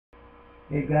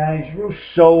Hey guys,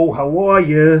 Russo, how are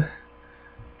you?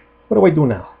 What do I do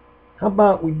now? How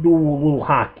about we do a little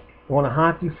hockey? You want a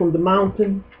hockey from the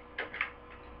mountain?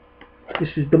 This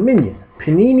is Dominion.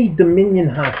 Panini Dominion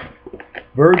hockey.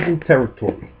 Virgin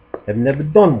territory. I've never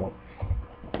done one.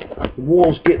 The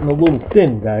wall's getting a little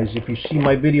thin, guys. If you see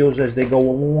my videos as they go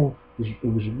along, it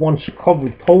was once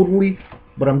covered totally,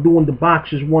 but I'm doing the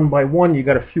boxes one by one. You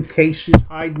got a few cases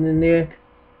hiding in there.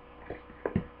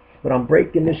 But I'm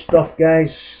breaking this stuff,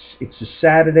 guys. It's a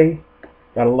Saturday.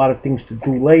 Got a lot of things to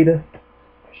do later.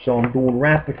 So I'm doing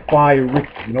Rapid Fire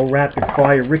Ricky. You know Rapid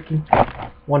Fire Ricky?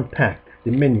 One pack.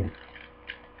 Dominion.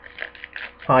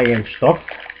 High-end stuff.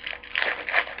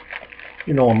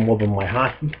 You know I'm loving my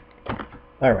hockey.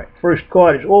 Alright, first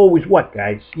card is always what,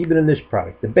 guys? Even in this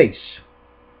product. The base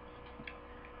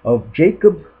of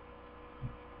Jacob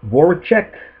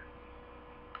Voracek.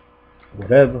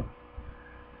 Whatever.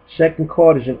 Second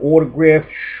card is an autograph,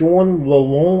 Sean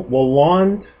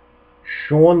Lalonde.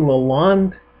 Sean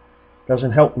Lalonde.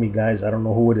 Doesn't help me, guys. I don't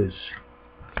know who it is.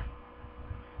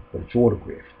 But it's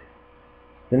autographed.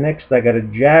 The next, I got a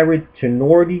Jared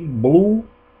Tenorti blue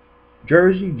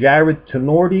jersey. Jared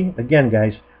Tenorti. Again,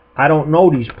 guys, I don't know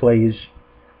these players.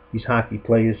 These hockey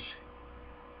players.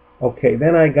 Okay,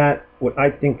 then I got what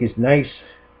I think is nice.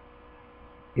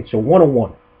 It's a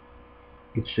 101.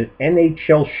 It's an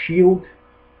NHL Shield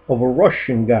of a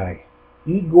Russian guy,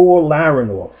 Igor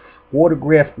Larinov,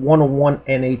 autographed 101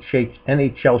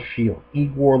 NHL Shield,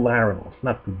 Igor Larinov,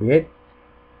 not too bad.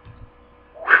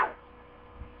 Whew.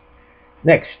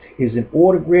 Next is an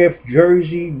autographed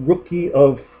jersey rookie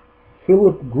of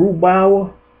Philip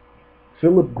Grubauer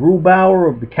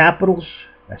of the Capitals.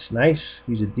 That's nice.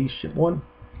 He's a decent one.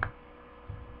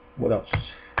 What else?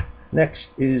 Next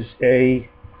is a,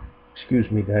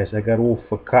 excuse me, guys, I got all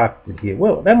concocted here.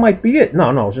 Well, that might be it.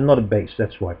 No, it's another base.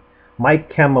 That's why.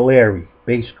 Mike Camilleri,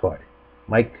 base card.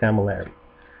 Mike Camilleri.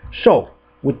 So,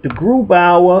 with the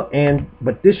Grubauer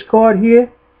but this card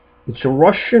here, it's a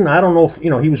Russian. I don't know if,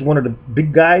 he was one of the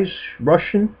big guys,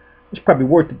 Russian. It's probably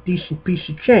worth a decent piece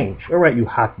of change. All right, you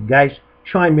hockey guys,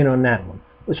 chime in on that one.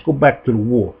 Let's go back to the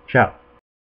war. Ciao.